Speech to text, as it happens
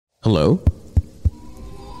Hello?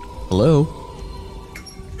 Hello?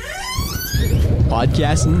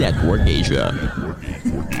 Podcast Network Asia.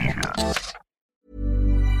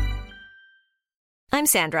 I'm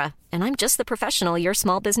Sandra, and I'm just the professional your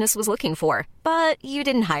small business was looking for. But you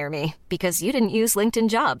didn't hire me because you didn't use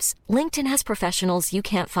LinkedIn Jobs. LinkedIn has professionals you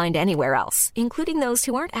can't find anywhere else, including those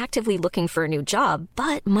who aren't actively looking for a new job,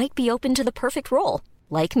 but might be open to the perfect role,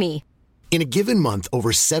 like me. In a given month,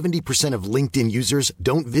 over 70% of LinkedIn users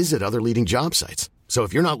don't visit other leading job sites. So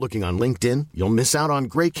if you're not looking on LinkedIn, you'll miss out on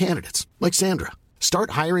great candidates like Sandra.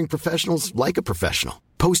 Start hiring professionals like a professional.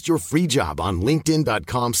 Post your free job on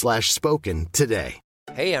linkedin.com/spoken today.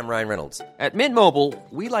 Hey, I'm Ryan Reynolds. At Mint Mobile,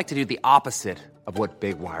 we like to do the opposite of what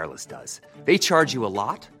Big Wireless does. They charge you a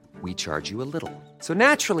lot, we charge you a little. So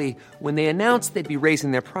naturally, when they announced they'd be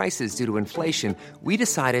raising their prices due to inflation, we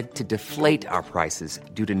decided to deflate our prices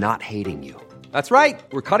due to not hating you. That's right.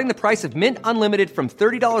 We're cutting the price of Mint Unlimited from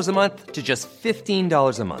 $30 a month to just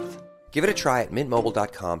 $15 a month. Give it a try at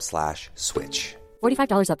mintmobile.com/switch.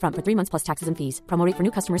 $45 up front for 3 months plus taxes and fees. Promo rate for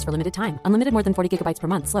new customers for limited time. Unlimited more than 40 gigabytes per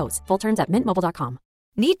month. Slows full terms at mintmobile.com.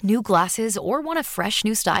 Need new glasses or want a fresh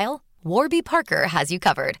new style? Warby Parker has you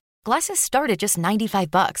covered. Glasses start at just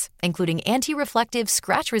 $95, including anti-reflective,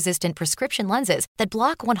 scratch-resistant prescription lenses that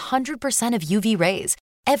block 100% of UV rays.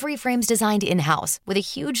 Every frame's designed in-house with a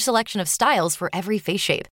huge selection of styles for every face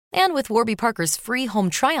shape. And with Warby Parker's free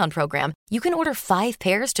home try-on program, you can order 5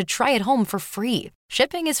 pairs to try at home for free.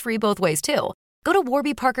 Shipping is free both ways, too. Go to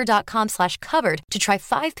warbyparker.com/covered to try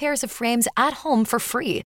 5 pairs of frames at home for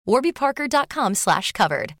free.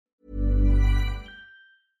 warbyparker.com/covered.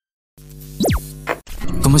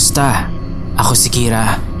 Kumusta? Ako si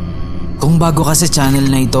Kira. Kung bago ka sa channel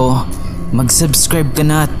na ito, mag-subscribe ka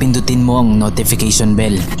na at pindutin mo ang notification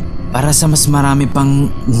bell para sa mas marami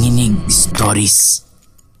pang nginig stories.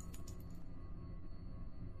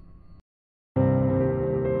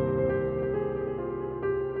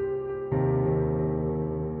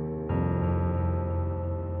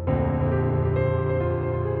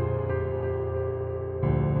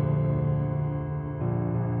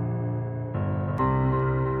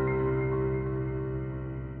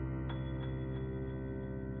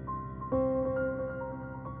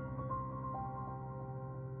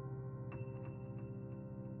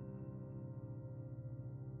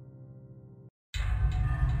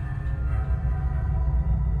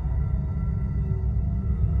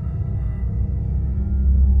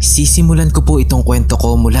 Sisimulan ko po itong kwento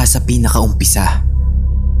ko mula sa pinakaumpisa.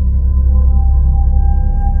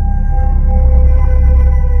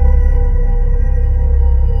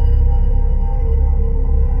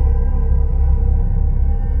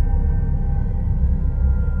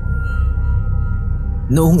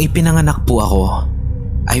 Noong ipinanganak po ako,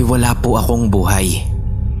 ay wala po akong buhay.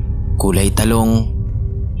 Kulay talong,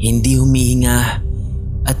 hindi humihinga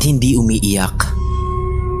at hindi umiiyak.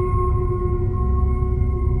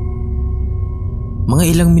 Mga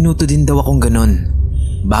ilang minuto din daw akong ganon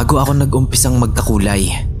bago ako nag-umpisang magkakulay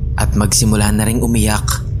at magsimula na ring umiyak.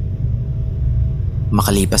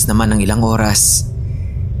 Makalipas naman ng ilang oras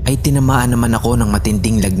ay tinamaan naman ako ng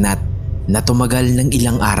matinding lagnat na tumagal ng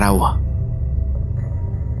ilang araw.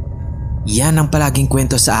 Yan ang palaging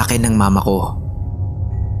kwento sa akin ng mama ko.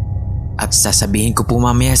 At sasabihin ko po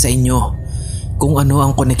mamaya sa inyo kung ano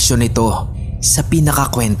ang koneksyon nito sa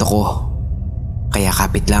pinakakwento ko. Kaya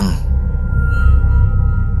kapit lang.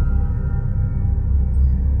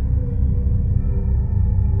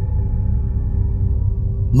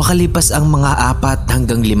 Makalipas ang mga 4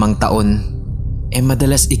 hanggang 5 taon,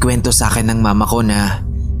 madalas ikwento sa akin ng mama ko na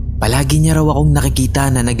palagi niya raw akong nakikita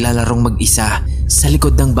na naglalarong mag-isa sa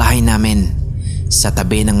likod ng bahay namin sa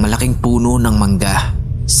tabi ng malaking puno ng mangga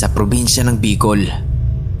sa probinsya ng Bicol.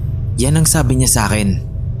 Yan ang sabi niya sa akin.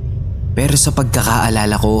 Pero sa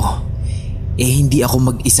pagkakaalala ko, hindi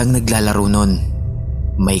ako mag-isang naglalaro nun.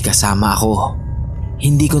 May kasama ako.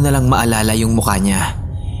 Hindi ko na lang maalala yung mukha niya.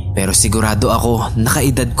 Pero sigurado ako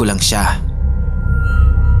nakaedad ko lang siya.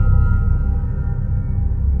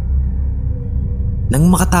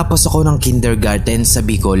 Nang makatapos ako ng kindergarten sa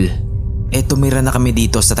Bicol, tumira na kami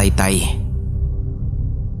dito sa Taytay.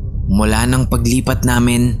 Mula ng paglipat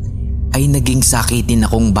namin ay naging sakitin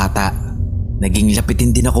akong bata. Naging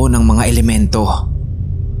lapitin din ako ng mga elemento.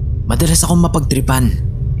 Madalas akong mapagtripan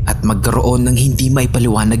at magkaroon ng hindi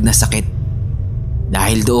maipaliwanag na sakit.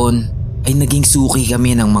 Dahil doon ay naging suki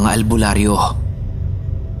kami ng mga albularyo.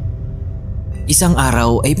 Isang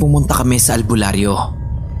araw ay pumunta kami sa albularyo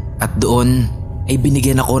at doon ay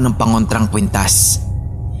binigyan ako ng pangontrang kwintas.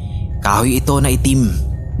 Kahoy ito na itim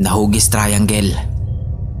na hugis triangle.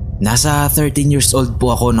 Nasa 13 years old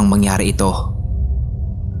po ako nang mangyari ito.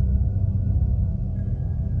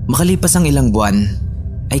 Makalipas ang ilang buwan,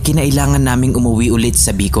 ay kinailangan naming umuwi ulit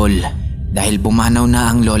sa Bicol dahil pumanaw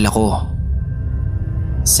na ang lola ko.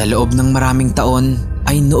 Sa loob ng maraming taon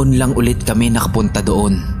ay noon lang ulit kami nakapunta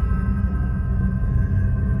doon.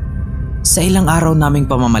 Sa ilang araw naming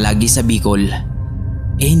pamamalagi sa Bicol,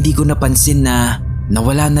 hindi ko napansin na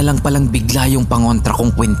nawala na lang palang bigla yung pangontra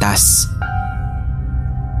kong kwintas.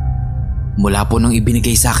 Mula po nung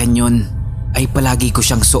ibinigay sa akin yon, ay palagi ko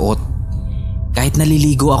siyang suot. Kahit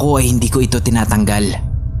naliligo ako ay hindi ko ito tinatanggal.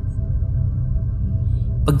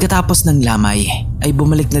 Pagkatapos ng lamay ay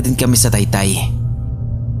bumalik na din kami sa Taytay.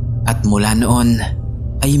 At mula noon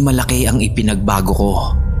ay malaki ang ipinagbago ko.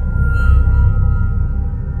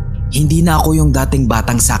 Hindi na ako yung dating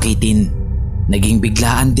batang sakitin. Naging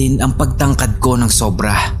biglaan din ang pagtangkad ko ng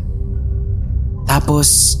sobra.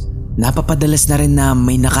 Tapos napapadalas na rin na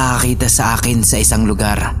may nakakakita sa akin sa isang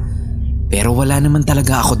lugar. Pero wala naman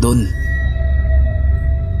talaga ako doon.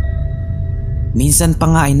 Minsan pa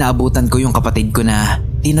nga ay naabutan ko yung kapatid ko na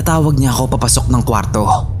tinatawag niya ako papasok ng kwarto.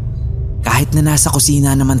 Kahit na nasa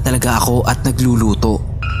kusina naman talaga ako at nagluluto.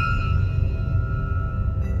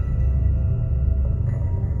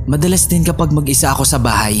 Madalas din kapag mag-isa ako sa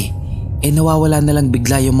bahay, nawawala na lang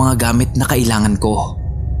bigla yung mga gamit na kailangan ko.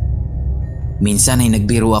 Minsan ay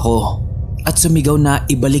nagbiro ako at sumigaw na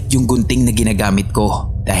ibalik yung gunting na ginagamit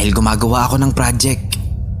ko dahil gumagawa ako ng project.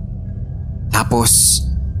 Tapos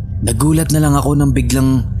nagulat na lang ako nang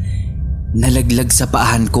biglang nalaglag sa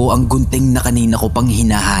paahan ko ang gunting na kanina ko pang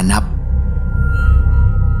hinahanap.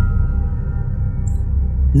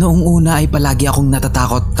 Noong una ay palagi akong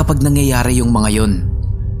natatakot kapag nangyayari yung mga yon.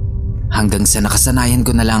 Hanggang sa nakasanayan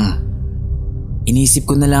ko na lang. Inisip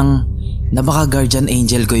ko na lang na baka guardian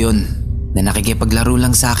angel ko yun na nakikipaglaro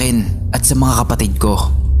lang sa akin at sa mga kapatid ko.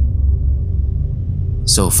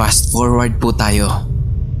 So fast forward po tayo.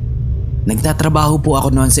 Nagtatrabaho po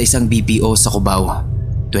ako noon sa isang BPO sa Cubao.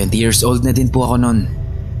 20 years old na din po ako noon.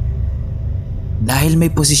 Dahil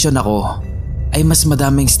may posisyon ako, ay mas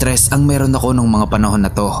madaming stress ang meron ako nung mga panahon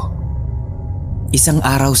na to. Isang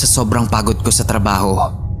araw sa sobrang pagod ko sa trabaho,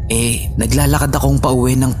 naglalakad akong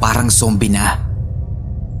pauwi ng parang zombie na.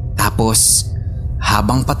 Tapos,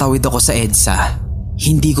 habang patawid ako sa EDSA,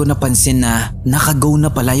 hindi ko napansin na naka-go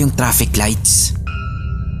na pala yung traffic lights.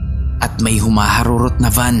 At may humaharurot na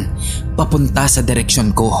van papunta sa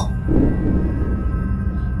direksyon ko.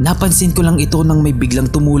 Napansin ko lang ito nang may biglang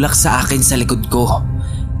tumulak sa akin sa likod ko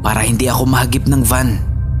para hindi ako mahagip ng van.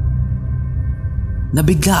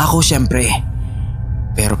 Nabigla ako syempre,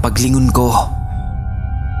 pero paglingon ko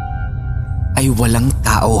ay walang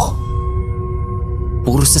tao.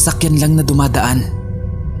 Puro sasakyan lang na dumadaan.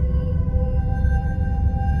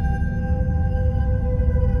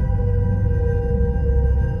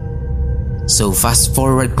 So fast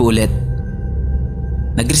forward po ulit.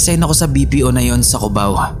 Nag-resign ako sa BPO na yon sa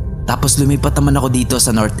Cubao. Tapos lumipat naman ako dito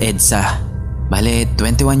sa North EDSA. Bale,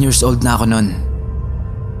 21 years old na ako nun.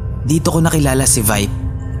 Dito ko nakilala si Vibe,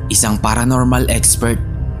 isang paranormal expert.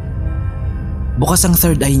 Bukas ang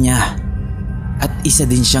third eye niya at isa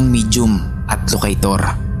din siyang medium at locator.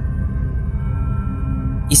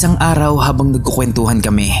 Isang araw habang nagkukwentuhan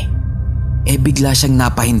kami, bigla siyang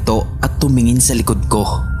napahinto at tumingin sa likod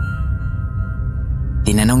ko.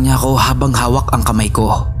 Tinanong niya ako habang hawak ang kamay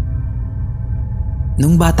ko.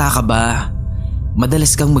 Nung bata ka ba,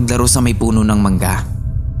 madalas kang maglaro sa may puno ng mangga?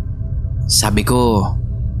 Sabi ko,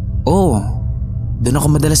 oo. Doon ako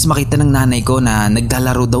madalas makita ng nanay ko na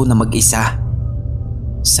naglalaro daw na mag-isa.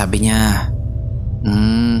 Sabi niya,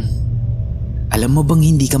 alam mo bang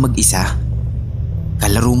hindi ka mag-isa?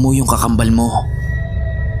 Kalaro mo yung kakambal mo.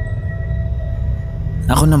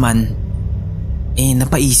 Ako naman,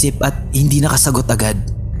 napaisip at hindi nakasagot agad.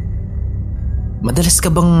 Madalas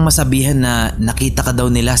ka bang masabihan na nakita ka daw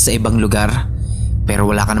nila sa ibang lugar pero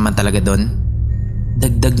wala ka naman talaga doon?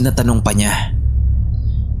 Dagdag na tanong pa niya.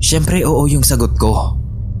 Siyempre oo yung sagot ko.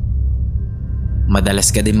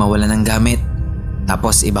 Madalas ka din mawala ng gamit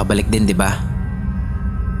tapos ibabalik din, di ba?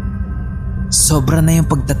 Sobra na yung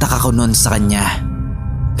pagtataka ko noon sa kanya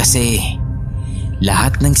kasi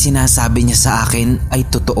lahat ng sinasabi niya sa akin ay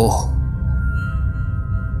totoo.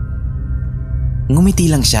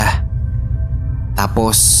 Ngumiti lang siya.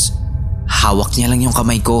 Tapos hawak niya lang yung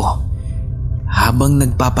kamay ko habang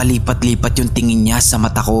nagpapalipat-lipat yung tingin niya sa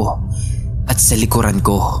mata ko at sa likuran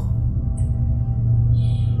ko.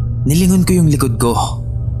 Nilingon ko yung likod ko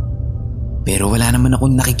pero wala naman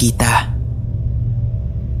akong nakikita.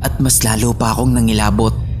 At mas lalo pa akong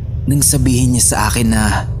nangilabot nang sabihin niya sa akin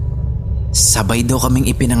na sabay daw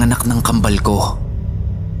kaming ipinanganak ng kambal ko.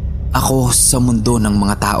 Ako sa mundo ng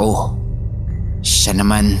mga tao. Siya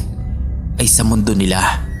naman ay sa mundo nila.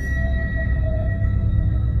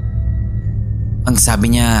 Ang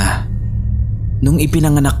sabi niya, nung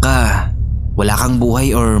ipinanganak ka, wala kang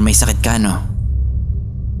buhay or may sakit ka, no?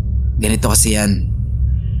 Ganito kasi yan.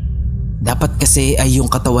 Dapat kasi ay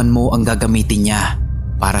yung katawan mo ang gagamitin niya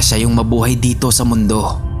para siya yung mabuhay dito sa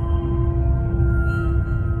mundo.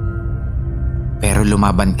 Pero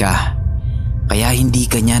lumaban ka, kaya hindi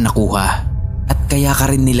ka niya nakuha at kaya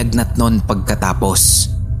ka rin nilagnat nun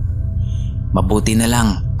pagkatapos. Mabuti na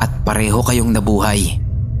lang at pareho kayong nabuhay,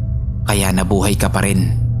 kaya nabuhay ka pa rin.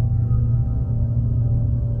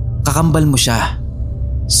 Kakambal mo siya,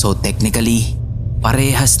 so technically,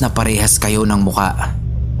 parehas na parehas kayo ng muka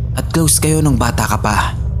at close kayo nung bata ka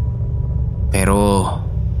pa. Pero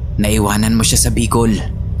naiwanan mo siya sa Bicol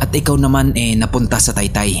at ikaw naman napunta sa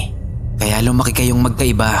Taytay. Kaya lumaki kayong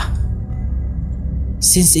magkaiba.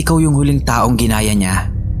 Since ikaw yung huling taong ginaya niya,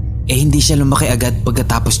 hindi siya lumaki agad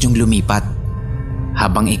pagkatapos niyong lumipat.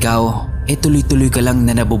 Habang ikaw, tuloy-tuloy ka lang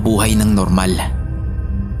na nabubuhay ng normal.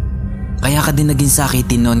 Kaya ka din naging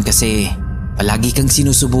sakitin nun kasi palagi kang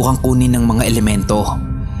sinusubukang kunin ng mga elemento.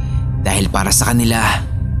 Dahil para sa kanila,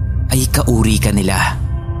 ay kauri ka nila.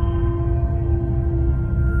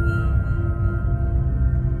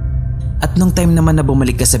 At nung time naman na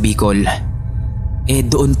bumalik ka sa Bicol,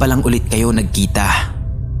 doon pa lang ulit kayo nagkita.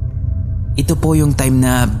 Ito po yung time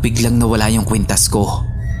na biglang nawala yung kwintas ko.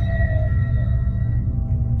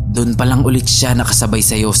 Doon pa lang ulit siya nakasabay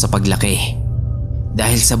sa'yo sa paglaki.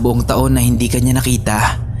 Dahil sa buong taon na hindi ka niya nakita,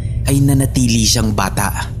 ay nanatili siyang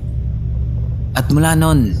bata. At mula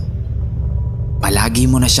nun, palagi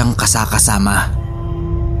mo na siyang kasakasama.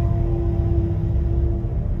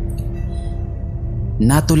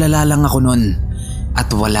 Natulala lang ako nun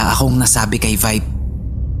at wala akong nasabi kay Vibe.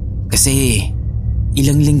 Kasi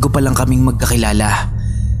ilang linggo pa lang kaming magkakilala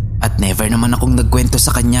at never naman akong nagkwento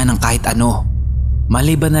sa kanya ng kahit ano,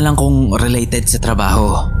 maliban na lang kung related sa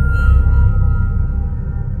trabaho.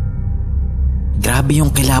 Grabe yung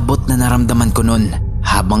kilabot na naramdaman ko nun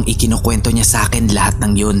habang ikinukwento niya sa akin lahat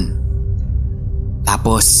ng yun.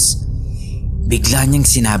 Tapos bigla niyang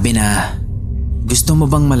sinabi na, gusto mo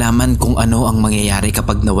bang malaman kung ano ang mangyayari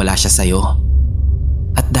kapag nawala siya sa'yo?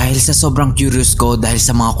 At dahil sa sobrang curious ko dahil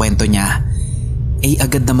sa mga kwento niya,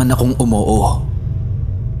 agad naman akong umoo.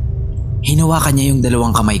 Hinawakan niya yung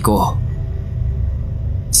dalawang kamay ko.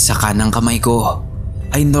 Sa kanang kamay ko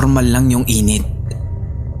ay normal lang yung init.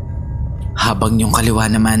 Habang yung kaliwa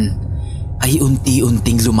naman ay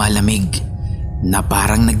unti-unting lumalamig na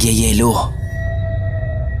parang nagyayelo.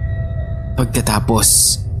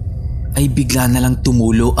 Pagkatapos ay bigla na lang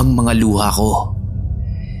tumulo ang mga luha ko.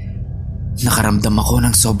 Nakaramdam ako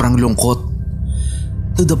ng sobrang lungkot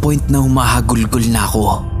to the point na humahagulgol na ako.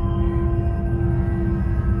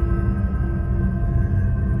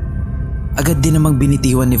 Agad din namang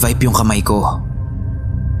binitiwan ni Vibe yung kamay ko.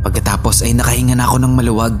 Pagkatapos ay nakahinga na ako ng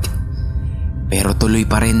maluwag, pero tuloy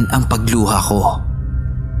pa rin ang pagluha ko.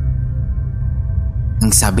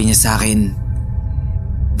 Ang sabi niya sa akin,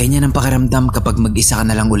 ganyan ang pakiramdam kapag mag-isa ka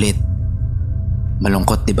na lang ulit.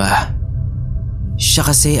 Malungkot, diba? Siya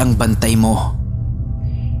kasi ang bantay mo.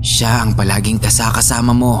 Siya ang palaging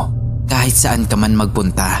kasama mo kahit saan ka man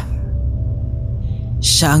magpunta.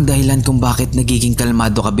 Siya ang dahilan kung bakit nagiging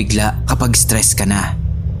kalmado ka bigla kapag stress ka na.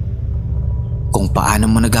 Kung paano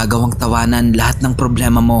mo nagagawang tawanan lahat ng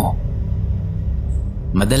problema mo.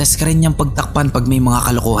 Madalas ka rin niyang pagtakpan pag may mga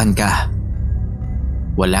kalokohan ka.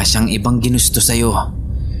 Wala siyang ibang ginusto sa'yo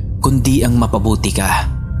kundi ang mapabuti ka.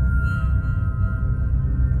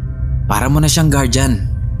 Para mo na siyang guardian.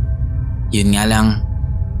 Yun nga lang,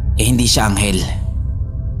 hindi siya anghel.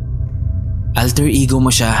 Alter ego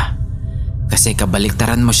mo siya kasi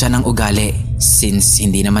kabaliktaran mo siya ng ugali since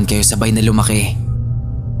hindi naman kayo sabay na lumaki.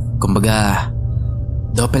 Kumbaga,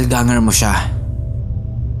 doppelganger mo siya.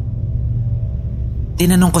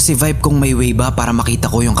 Tinanong ko si Vibe kung may way ba para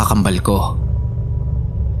makita ko yung kakambal ko.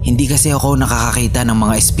 Hindi kasi ako nakakakita ng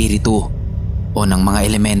mga espiritu o ng mga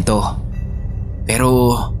elemento. Pero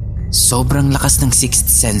sobrang lakas ng sixth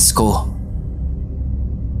sense ko.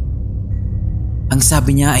 Ang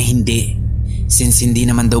sabi niya ay hindi, since hindi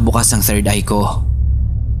naman daw bukas ang third eye ko.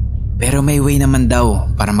 Pero may way naman daw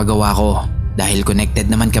para magawa ko dahil connected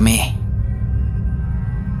naman kami.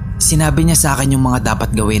 Sinabi niya sa akin yung mga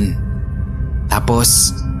dapat gawin.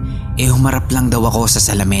 Tapos, humarap lang daw ako sa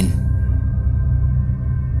salamin.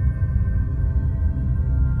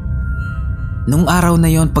 Nung araw na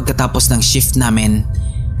yon pagkatapos ng shift namin,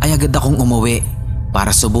 ay agad akong umuwi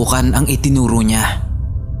para subukan ang itinuro niya.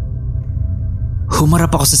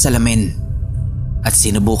 Humarap ako sa salamin at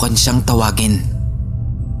sinubukan siyang tawagin.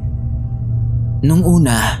 Nung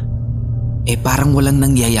una, parang walang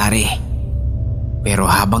nangyayari. Pero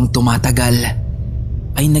habang tumatagal,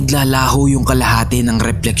 ay naglalaho yung kalahati ng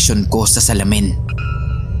refleksyon ko sa salamin.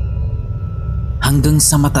 Hanggang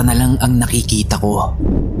sa mata na lang ang nakikita ko.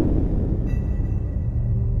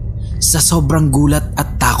 Sa sobrang gulat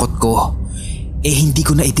at takot ko, hindi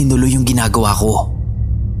ko na itinuloy yung ginagawa ko.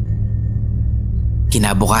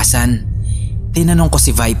 Kinabukasan, tinanong ko si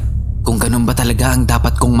Vibe kung ganun ba talaga ang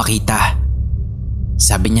dapat kong makita.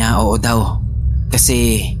 Sabi niya oo daw,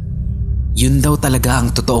 kasi yun daw talaga ang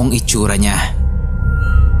totoong itsura niya.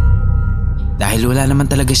 Dahil wala naman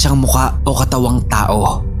talaga siyang muka o katawang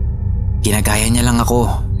tao. Ginagaya niya lang ako,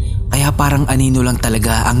 kaya parang anino lang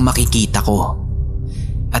talaga ang makikita ko.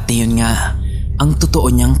 At yun nga, ang totoo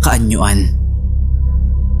niyang kaanyuan.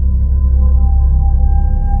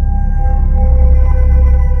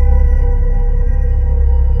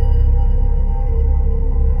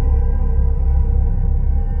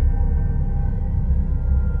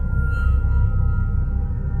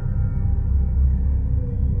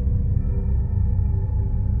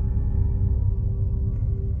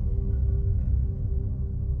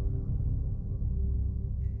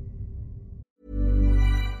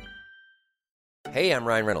 Hey, I'm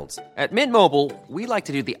Ryan Reynolds. At Mint Mobile, we like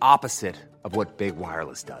to do the opposite of what Big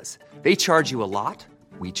Wireless does. They charge you a lot,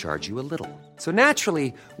 we charge you a little. So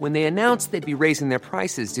naturally, when they announced they'd be raising their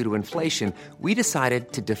prices due to inflation, we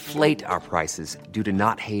decided to deflate our prices due to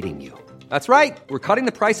not hating you. That's right. We're cutting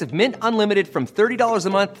the price of Mint Unlimited from $30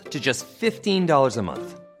 a month to just $15 a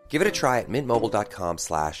month. Give it a try at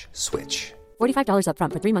mintmobile.com/switch. $45 up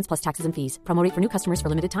front for 3 months plus taxes and fees. Promo rate for new customers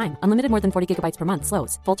for limited time. Unlimited more than 40 gigabytes per month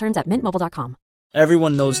slows. Full terms at mintmobile.com.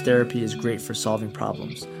 Everyone knows therapy is great for solving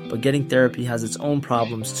problems, but getting therapy has its own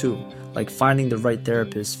problems too, like finding the right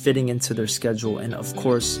therapist, fitting into their schedule, and of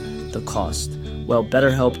course, the cost. Well,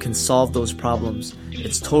 BetterHelp can solve those problems.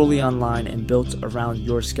 It's totally online and built around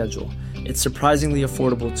your schedule. It's surprisingly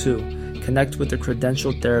affordable too. Connect with a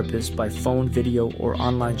credentialed therapist by phone, video, or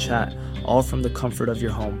online chat, all from the comfort of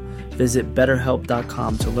your home. Visit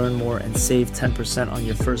BetterHelp.com to learn more and save 10% on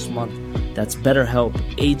your first month. That's BetterHelp,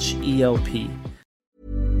 H-E-L-P.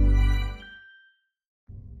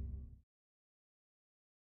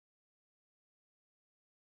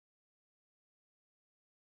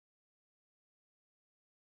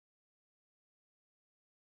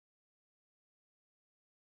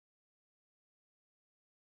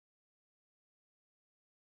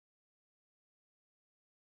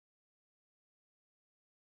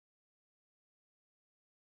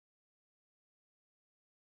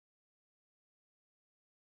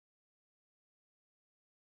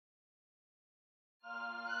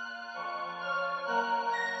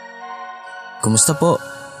 Kumusta po?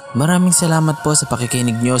 Maraming salamat po sa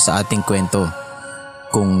pakikinig nyo sa ating kwento.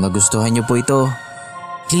 Kung nagustuhan nyo po ito,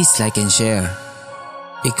 please like and share.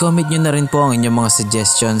 I-comment nyo na rin po ang inyong mga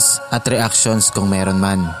suggestions at reactions kung meron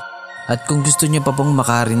man. At kung gusto nyo pa pong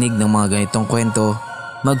makarinig ng mga ganitong kwento,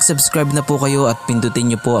 mag-subscribe na po kayo at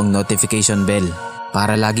pindutin nyo po ang notification bell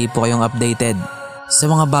para lagi po kayong updated sa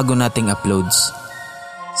mga bago nating uploads.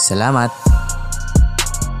 Salamat!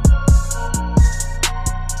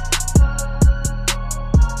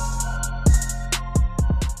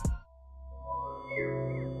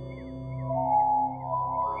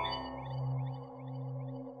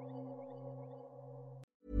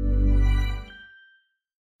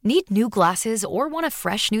 Need new glasses or want a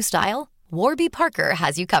fresh new style? Warby Parker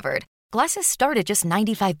has you covered. Glasses start at just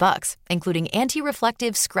 $95, including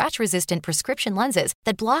anti-reflective, scratch-resistant prescription lenses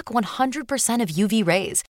that block 100% of UV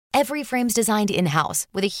rays. Every frame's designed in-house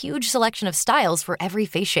with a huge selection of styles for every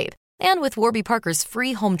face shape. And with Warby Parker's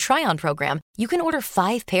free home try-on program, you can order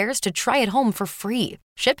 5 pairs to try at home for free.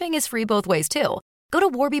 Shipping is free both ways, too. Go to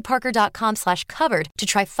warbyparker.com/covered to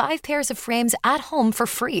try 5 pairs of frames at home for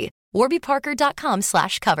free.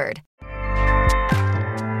 warbyparker.com/covered.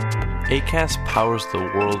 Acast powers the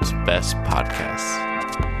world's best podcasts.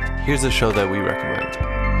 Here's a show that we recommend.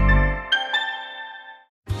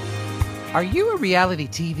 Are you a reality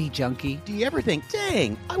TV junkie? Do you ever think,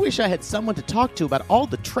 dang, I wish I had someone to talk to about all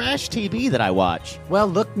the trash TV that I watch? Well,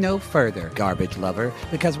 look no further, garbage lover,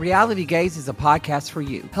 because Reality Gaze is a podcast for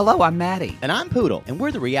you. Hello, I'm Maddie. And I'm Poodle, and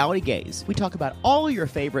we're the Reality Gaze. We talk about all your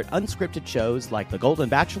favorite unscripted shows like The Golden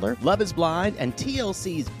Bachelor, Love is Blind, and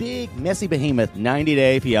TLC's big, messy behemoth, 90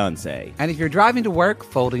 Day Fiancé. And if you're driving to work,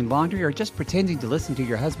 folding laundry, or just pretending to listen to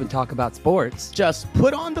your husband talk about sports, just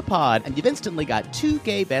put on the pod, and you've instantly got 2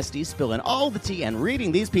 gay besties spilling all the tea and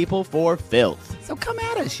reading these people for filth. So come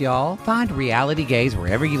at us, y'all. Find Reality Gaze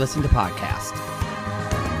wherever you listen to podcasts.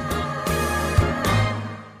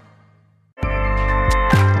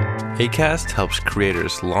 Acast helps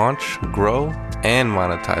creators launch, grow, and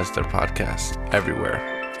monetize their podcasts everywhere.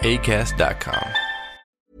 Acast.com.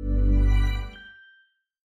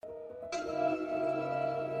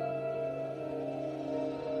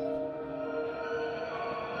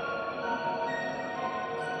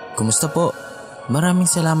 Kumusta po? Maraming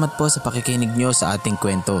salamat po sa pakikinig nyo sa ating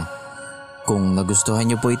kwento. Kung nagustuhan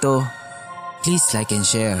nyo po ito, please like and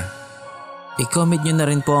share. I-comment nyo na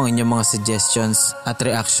rin po ang inyong mga suggestions at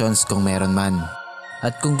reactions kung meron man.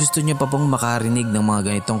 At kung gusto nyo pa pong makarinig ng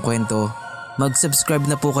mga ganitong kwento, mag-subscribe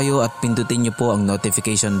na po kayo at pindutin nyo po ang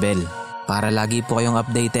notification bell para lagi po kayong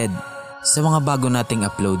updated sa mga bago nating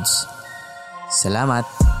uploads. Salamat!